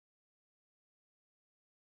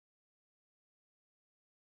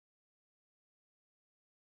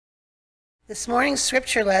This morning's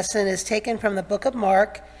scripture lesson is taken from the book of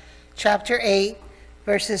Mark, chapter 8,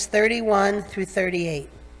 verses 31 through 38.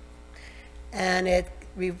 And it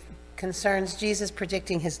concerns Jesus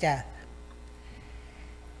predicting his death.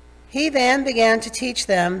 He then began to teach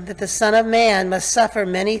them that the Son of Man must suffer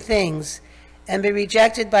many things and be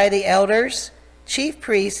rejected by the elders, chief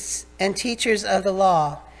priests, and teachers of the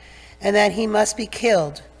law, and that he must be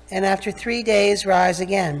killed, and after 3 days rise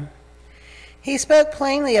again. He spoke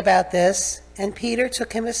plainly about this, and Peter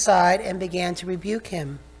took him aside and began to rebuke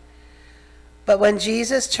him. But when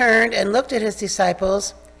Jesus turned and looked at his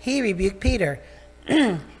disciples, he rebuked Peter.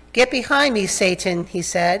 "Get behind me, Satan," he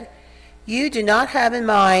said. "You do not have in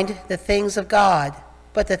mind the things of God,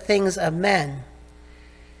 but the things of men."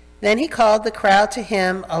 Then he called the crowd to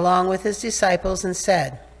him along with his disciples and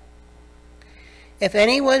said, "If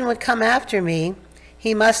anyone would come after me,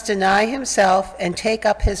 he must deny himself and take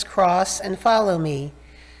up his cross and follow me.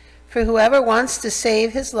 For whoever wants to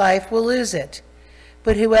save his life will lose it,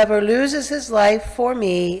 but whoever loses his life for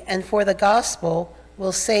me and for the gospel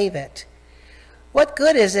will save it. What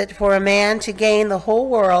good is it for a man to gain the whole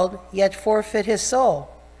world, yet forfeit his soul?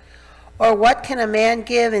 Or what can a man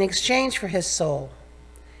give in exchange for his soul?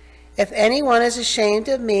 If anyone is ashamed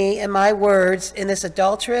of me and my words in this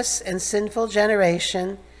adulterous and sinful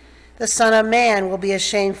generation, the Son of Man will be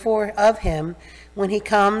ashamed of him when he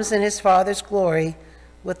comes in his Father's glory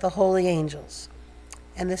with the holy angels."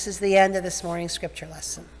 And this is the end of this morning's scripture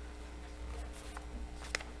lesson.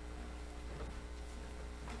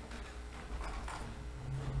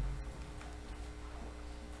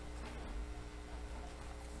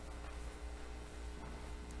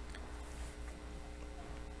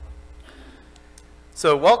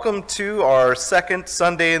 So welcome to our second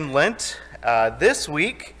Sunday in Lent. This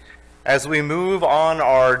week, as we move on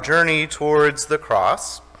our journey towards the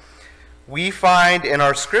cross, we find in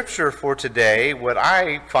our scripture for today what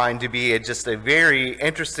I find to be just a very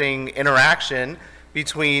interesting interaction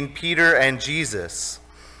between Peter and Jesus.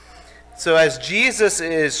 So as Jesus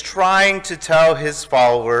is trying to tell his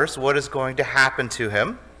followers what is going to happen to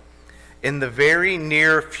him in the very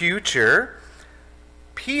near future,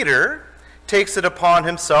 Peter takes it upon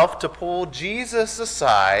himself to pull Jesus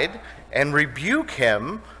aside and rebuke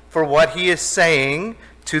him for what he is saying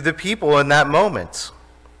to the people in that moment.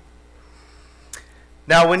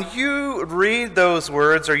 Now, when you read those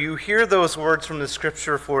words or you hear those words from the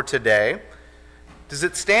scripture for today, does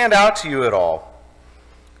it stand out to you at all?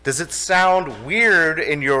 Does it sound weird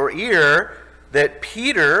in your ear that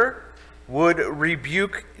Peter would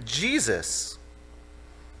rebuke Jesus?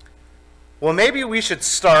 Well, maybe we should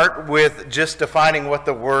start with just defining what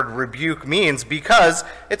the word rebuke means, because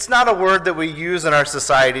it's not a word that we use in our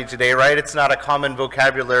society today, right? It's not a common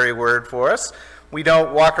vocabulary word for us. We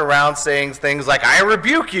don't walk around saying things like, "I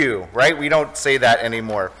rebuke you," right? We don't say that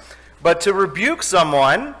anymore. But to rebuke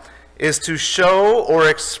someone is to show or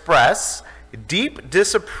express deep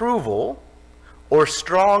disapproval or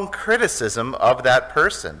strong criticism of that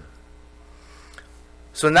person.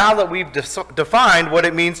 So now that we've defined what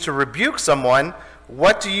it means to rebuke someone,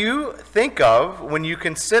 what do you think of when you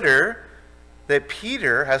consider that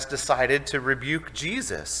Peter has decided to rebuke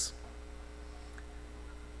Jesus?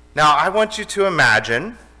 Now, I want you to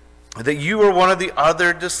imagine that you are one of the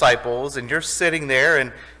other disciples and you're sitting there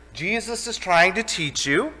and Jesus is trying to teach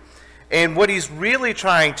you, and what he's really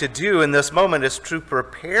trying to do in this moment is to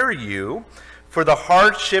prepare you for the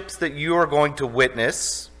hardships that you are going to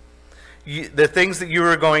witness, the things that you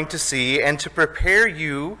are going to see, and to prepare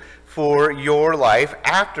you for your life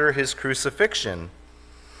after his crucifixion.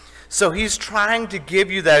 So he's trying to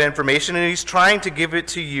give you that information, and he's trying to give it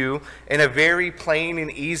to you in a very plain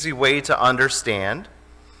and easy way to understand.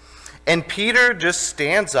 And Peter just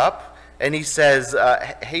stands up and he says,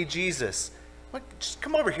 "Hey, Jesus, just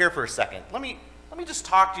come over here for a second. Let me just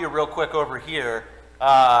talk to you real quick over here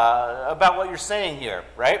about what you're saying here,"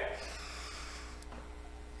 right?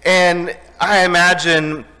 And I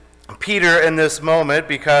imagine Peter in this moment,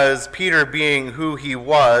 because Peter, being who he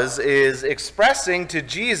was, is expressing to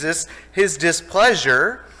Jesus his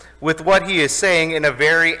displeasure with what he is saying in a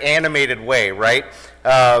very animated way, right?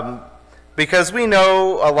 Because we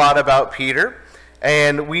know a lot about Peter,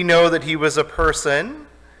 and we know that he was a person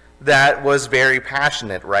that was very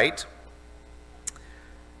passionate, right?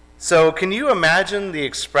 So can you imagine the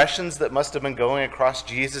expressions that must have been going across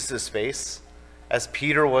Jesus' face as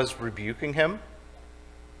Peter was rebuking him?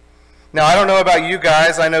 Now, I don't know about you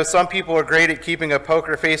guys. I know some people are great at keeping a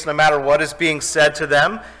poker face no matter what is being said to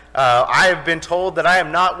them. I have been told that I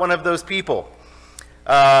am not one of those people.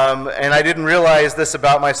 And I didn't realize this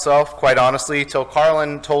about myself, quite honestly, till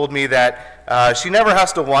Carlin told me that she never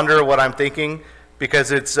has to wonder what I'm thinking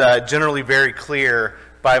because it's generally very clear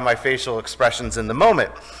by my facial expressions in the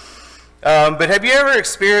moment. But have you ever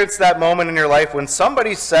experienced that moment in your life when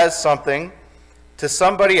somebody says something to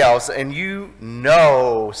somebody else and you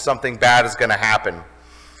know something bad is going to happen?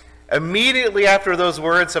 Immediately after those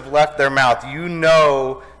words have left their mouth, you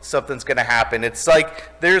know something's going to happen. It's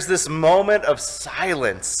like there's this moment of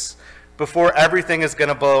silence before everything is going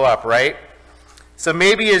to blow up, right? So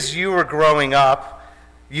maybe as you were growing up,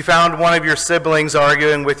 you found one of your siblings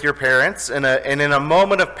arguing with your parents, and in a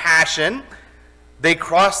moment of passion, they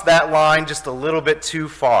crossed that line just a little bit too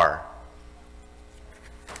far.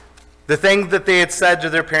 The thing that they had said to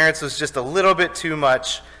their parents was just a little bit too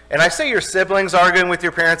much. And I say your siblings arguing with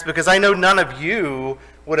your parents because I know none of you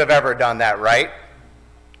would have ever done that, right?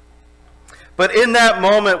 But in that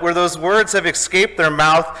moment where those words have escaped their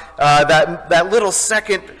mouth, that little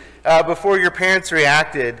second before your parents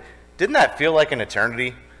reacted, didn't that feel like an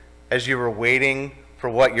eternity as you were waiting for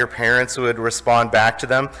what your parents would respond back to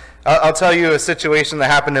them? I'll tell you a situation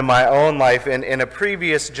that happened in my own life. In a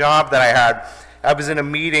previous job that I had, I was in a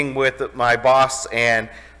meeting with my boss, and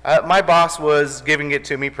my boss was giving it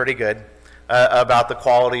to me pretty good about the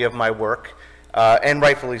quality of my work, and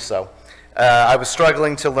rightfully so. I was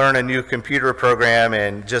struggling to learn a new computer program,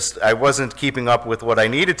 and I wasn't keeping up with what I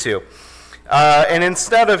needed to. And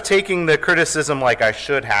instead of taking the criticism like I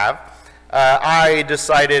should have, I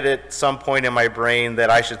decided at some point in my brain that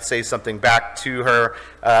I should say something back to her,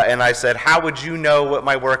 and I said, "How would you know what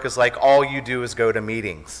my work is like? All you do is go to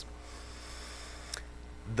meetings."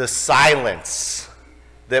 The silence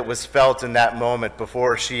that was felt in that moment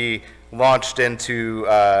before she launched into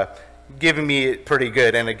giving me it pretty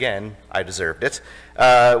good, and again, I deserved it,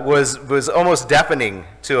 was almost deafening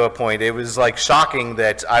to a point. It was like shocking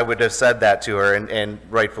that I would have said that to her, and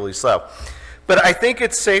rightfully so. But I think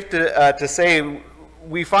it's safe to say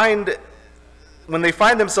when they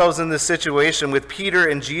find themselves in this situation with Peter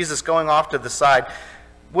and Jesus going off to the side,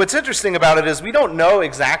 what's interesting about it is we don't know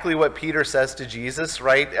exactly what Peter says to Jesus,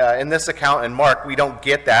 right? In this account in Mark, we don't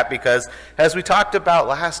get that because, as we talked about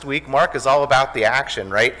last week, Mark is all about the action,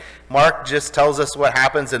 right? Mark just tells us what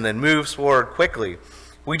happens and then moves forward quickly.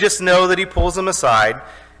 We just know that he pulls him aside,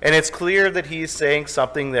 and it's clear that he's saying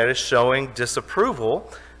something that is showing disapproval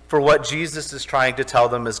for what Jesus is trying to tell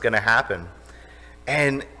them is going to happen.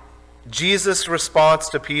 And Jesus' response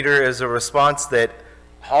to Peter is a response that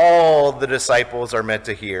all the disciples are meant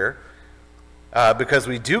to hear, because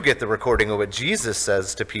we do get the recording of what Jesus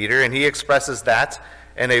says to Peter, and he expresses that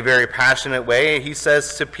in a very passionate way. He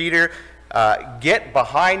says to Peter, "Get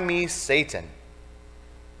behind me, Satan."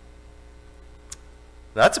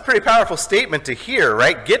 That's a pretty powerful statement to hear,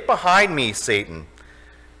 right? Get behind me, Satan.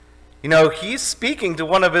 You know, he's speaking to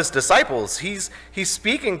one of his disciples. He's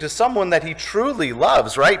speaking to someone that he truly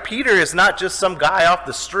loves, right? Peter is not just some guy off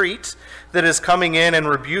the street that is coming in and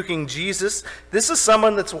rebuking Jesus. This is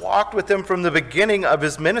someone that's walked with him from the beginning of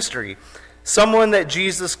his ministry. Someone that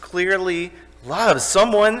Jesus clearly loves.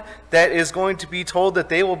 Someone that is going to be told that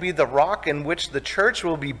they will be the rock in which the church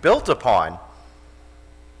will be built upon.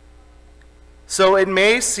 So it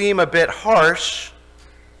may seem a bit harsh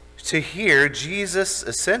to hear Jesus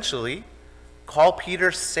essentially call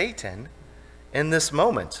Peter Satan in this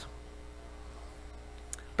moment.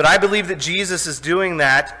 But I believe that Jesus is doing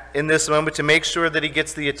that in this moment to make sure that he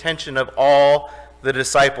gets the attention of all the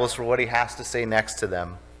disciples for what he has to say next to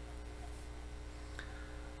them.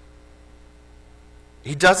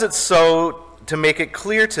 He does it so to make it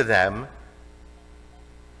clear to them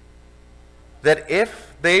that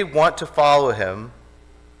if they want to follow him,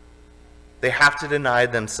 they have to deny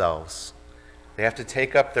themselves. They have to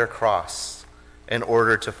take up their cross in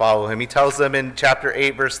order to follow him. He tells them in chapter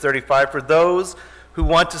 8, verse 35, "For those who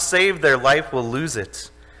want to save their life will lose it,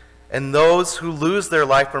 and those who lose their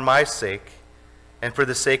life for my sake and for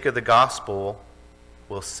the sake of the gospel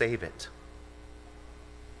will save it."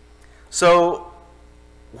 So,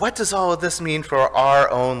 what does all of this mean for our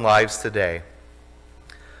own lives today?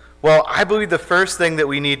 Well, I believe the first thing that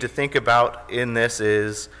we need to think about in this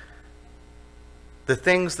is the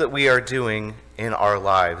things that we are doing in our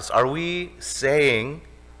lives. Are we saying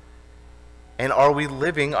and are we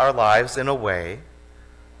living our lives in a way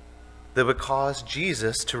that would cause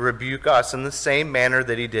Jesus to rebuke us in the same manner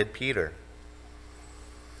that he did Peter?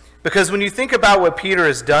 Because when you think about what Peter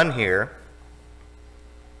has done here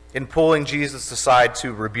in pulling Jesus aside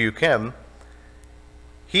to rebuke him,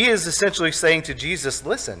 he is essentially saying to Jesus,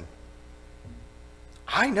 "Listen,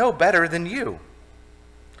 I know better than you.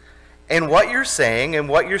 and what you're saying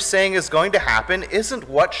is going to happen isn't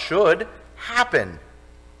what should happen.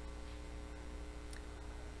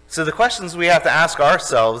 So the questions we have to ask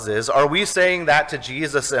ourselves is, are we saying that to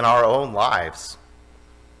Jesus in our own lives?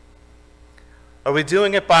 Are we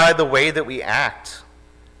doing it by the way that we act?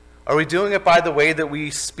 Are we doing it by the way that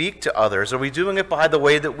we speak to others? Are we doing it by the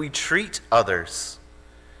way that we treat others?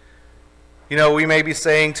 You know, we may be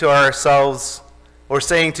saying to ourselves, or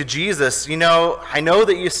saying to Jesus, you know, I know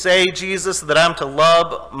that you say, Jesus, that I'm to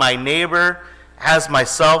love my neighbor as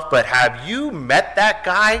myself, but have you met that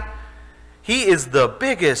guy? He is the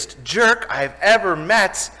biggest jerk I've ever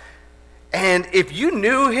met. And if you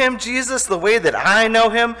knew him, Jesus, the way that I know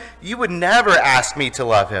him, you would never ask me to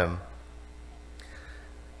love him.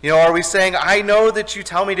 You know, are we saying, I know that you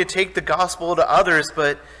tell me to take the gospel to others,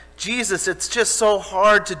 but Jesus, it's just so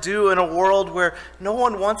hard to do in a world where no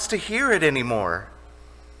one wants to hear it anymore.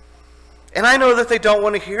 And I know that they don't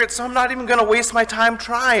want to hear it, so I'm not even going to waste my time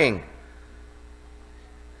trying.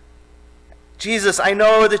 Jesus, I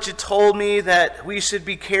know that you told me that we should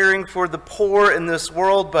be caring for the poor in this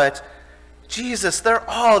world, but Jesus, they're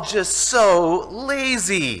all just so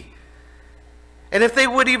lazy. And if they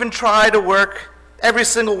would even try to work, every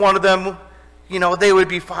single one of them, you know, they would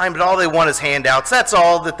be fine, but all they want is handouts. That's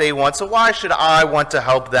all that they want, so why should I want to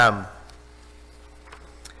help them?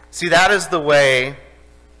 See, that is the way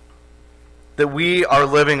that we are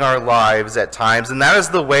living our lives at times, and that is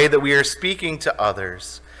the way that we are speaking to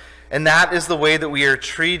others. And that is the way that we are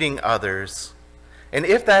treating others. And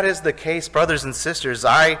if that is the case, brothers and sisters,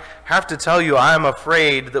 I have to tell you, I am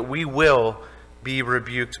afraid that we will be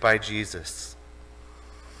rebuked by Jesus.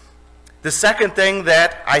 The second thing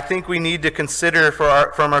that I think we need to consider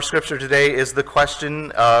from our scripture today is the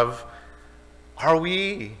question of, are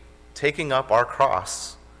we taking up our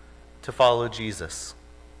cross to follow Jesus?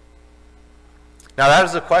 Now, that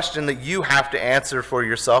is a question that you have to answer for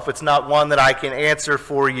yourself. It's not one that I can answer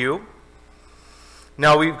for you.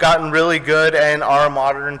 Now, we've gotten really good in our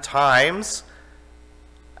modern times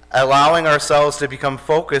allowing ourselves to become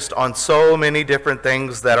focused on so many different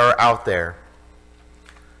things that are out there.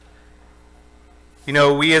 You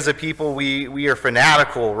know, we as a people, we are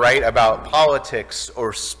fanatical, right, about politics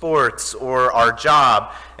or sports or our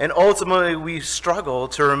job. And ultimately, we struggle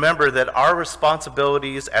to remember that our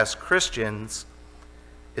responsibilities as Christians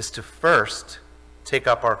is to first take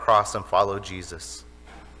up our cross and follow Jesus.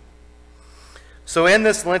 So in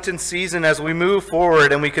this Lenten season, as we move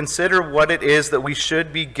forward and we consider what it is that we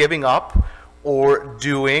should be giving up or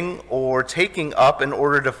doing or taking up in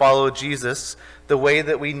order to follow Jesus the way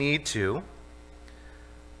that we need to,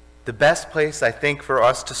 the best place I think for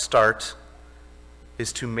us to start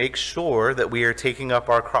is to make sure that we are taking up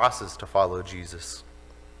our crosses to follow Jesus.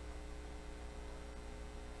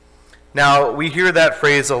 Now, we hear that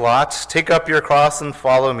phrase a lot, take up your cross and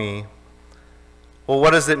follow me. Well,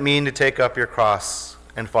 what does it mean to take up your cross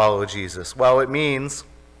and follow Jesus? Well, it means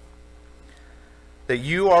that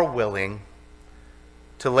you are willing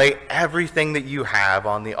to lay everything that you have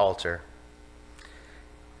on the altar.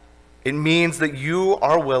 It means that you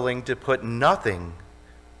are willing to put nothing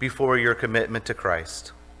before your commitment to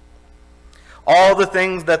Christ. All the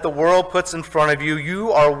things that the world puts in front of you,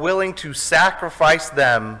 you are willing to sacrifice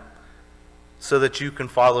them so that you can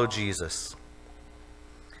follow Jesus.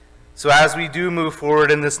 So as we do move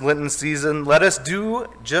forward in this Lenten season, let us do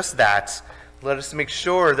just that. Let us make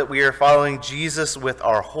sure that we are following Jesus with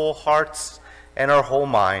our whole hearts and our whole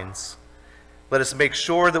minds. Let us make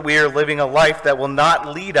sure that we are living a life that will not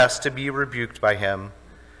lead us to be rebuked by him.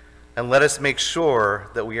 And let us make sure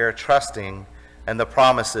that we are trusting in the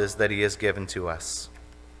promises that he has given to us.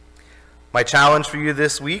 My challenge for you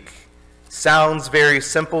this week sounds very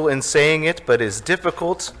simple in saying it, but is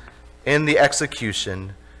difficult in the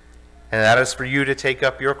execution. And that is for you to take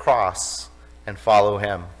up your cross and follow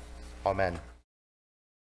him. Amen.